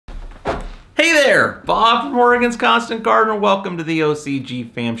there, Bob from Oregon's Constant Gardener. Welcome to the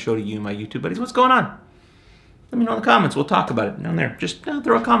OCG Fam Show to you, my YouTube buddies. What's going on? Let me know in the comments. We'll talk about it down there. Just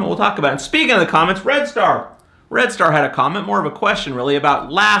throw a comment. We'll talk about it. And speaking of the comments, Red Star had a comment, more of a question really, about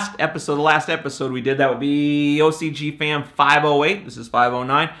the last episode we did. That would be OCGFAM508. This is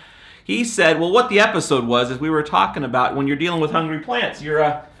 509. He said, well, what the episode was is we were talking about when you're dealing with hungry plants.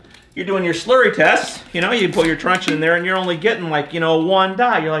 You're doing your slurry tests, you put your truncheon in there and you're only getting like, one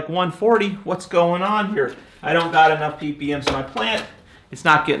dye. You're like 140, what's going on here? I don't got enough ppms in my plant. It's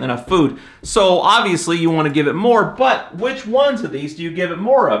not getting enough food. So obviously you want to give it more, but which ones of these do you give it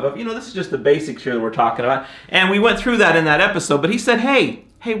more of? This is just the basics here that we're talking about. And we went through that in that episode, but he said, hey,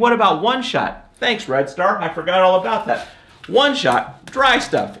 what about one shot? Thanks, Red Star, I forgot all about that. One shot, dry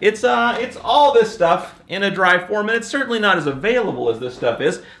stuff. It's all this stuff in a dry form, and it's certainly not as available as this stuff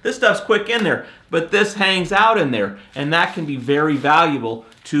is. This stuff's quick in there, but this hangs out in there, and that can be very valuable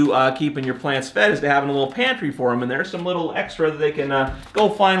to keeping your plants fed, is to having a little pantry for them in there, some little extra that they can go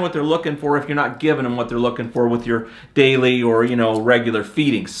find what they're looking for if you're not giving them what they're looking for with your daily or regular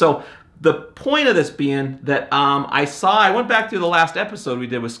feeding. So the point of this being that I went back through the last episode we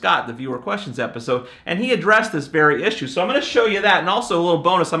did with Scott, the viewer questions episode, and he addressed this very issue. So I'm going to show you that, and also a little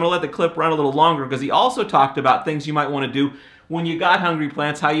bonus, I'm going to let the clip run a little longer because he also talked about things you might want to do when you got hungry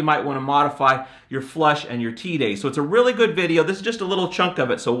plants, how you might want to modify your flush and your tea days. So it's a really good video. This is just a little chunk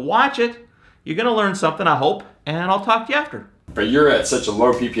of it. So watch it. You're going to learn something, I hope, and I'll talk to you after. But you're at such a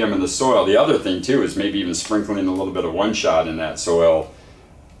low ppm in the soil. The other thing too is maybe even sprinkling a little bit of one shot in that soil.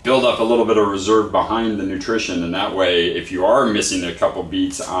 Build up a little bit of reserve behind the nutrition, and that way if you are missing a couple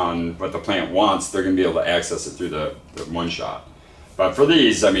beats on what the plant wants, they're going to be able to access it through the one shot. But for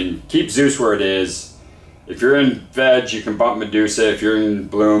these, keep Zeus where it is. If you're in veg, you can bump Medusa. If you're in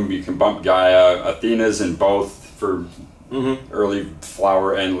bloom, you can bump Gaia. Athena's in both for early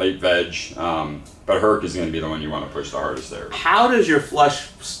flower and late veg, but Herc is going to be the one you want to push the hardest there. How does your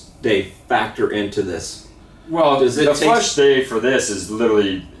flush day factor into this? Well, the flush day for this is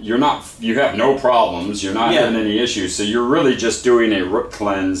literally, you have no problems, you're not having any issues, so you're really just doing a root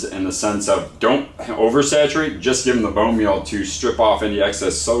cleanse in the sense of don't oversaturate, just give them the bone meal to strip off any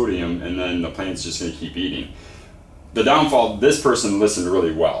excess sodium, and then the plant's just going to keep eating. The downfall, this person listened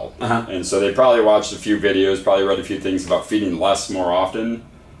really well, and so they probably watched a few videos, probably read a few things about feeding less more often,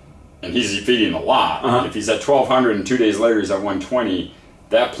 and he's feeding a lot. If he's at 1200 and 2 days later he's at 120,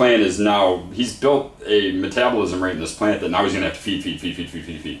 that plant is now, he's built a metabolism rate in this plant that now he's going to have to feed.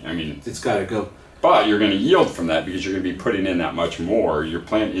 It's got to go. But you're going to yield from that because you're going to be putting in that much more. Your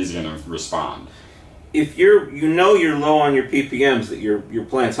plant is going to respond. If you're low on your ppms, that your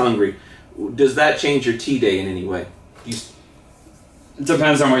plant's hungry, does that change your tea day in any way? It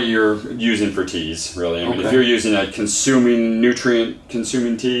depends on what you're using for teas, really. If you're using a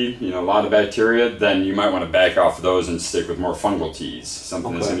nutrient-consuming tea, a lot of bacteria, then you might want to back off of those and stick with more fungal teas.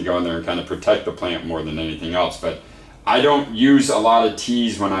 Something that's going to go in there and kind of protect the plant more than anything else. But I don't use a lot of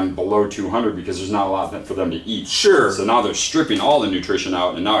teas when I'm below 200 because there's not a lot for them to eat. Sure. So now they're stripping all the nutrition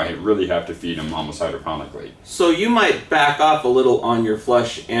out, and now I really have to feed them almost hydroponically. So you might back off a little on your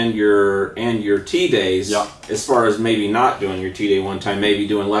flush and your tea days, as far as maybe not doing your tea day one time, maybe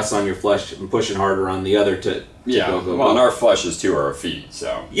doing less on your flush and pushing harder on the other to go. And our flushes too are a feed,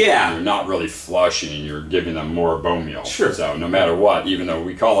 so you're not really flushing, you're giving them more bone meal. Sure. So no matter what, even though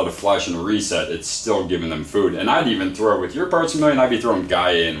we call it a flush and a reset, it's still giving them food. And I'd even throw it with your parts per million, I'd be throwing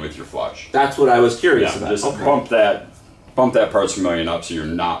Gaia in with your flush. That's what I was curious about. Just bump that parts per million up so you're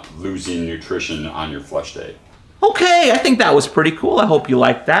not losing nutrition on your flush day. Okay, I think that was pretty cool. I hope you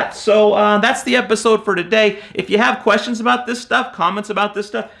liked that. So that's the episode for today. If you have questions about this stuff, comments about this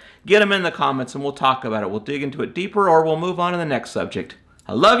stuff, get them in the comments and we'll talk about it. We'll dig into it deeper or we'll move on to the next subject.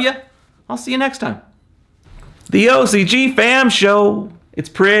 I love you. I'll see you next time. The OCG Fam Show. It's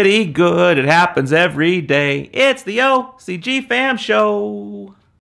pretty good. It happens every day. It's the OCG Fam Show.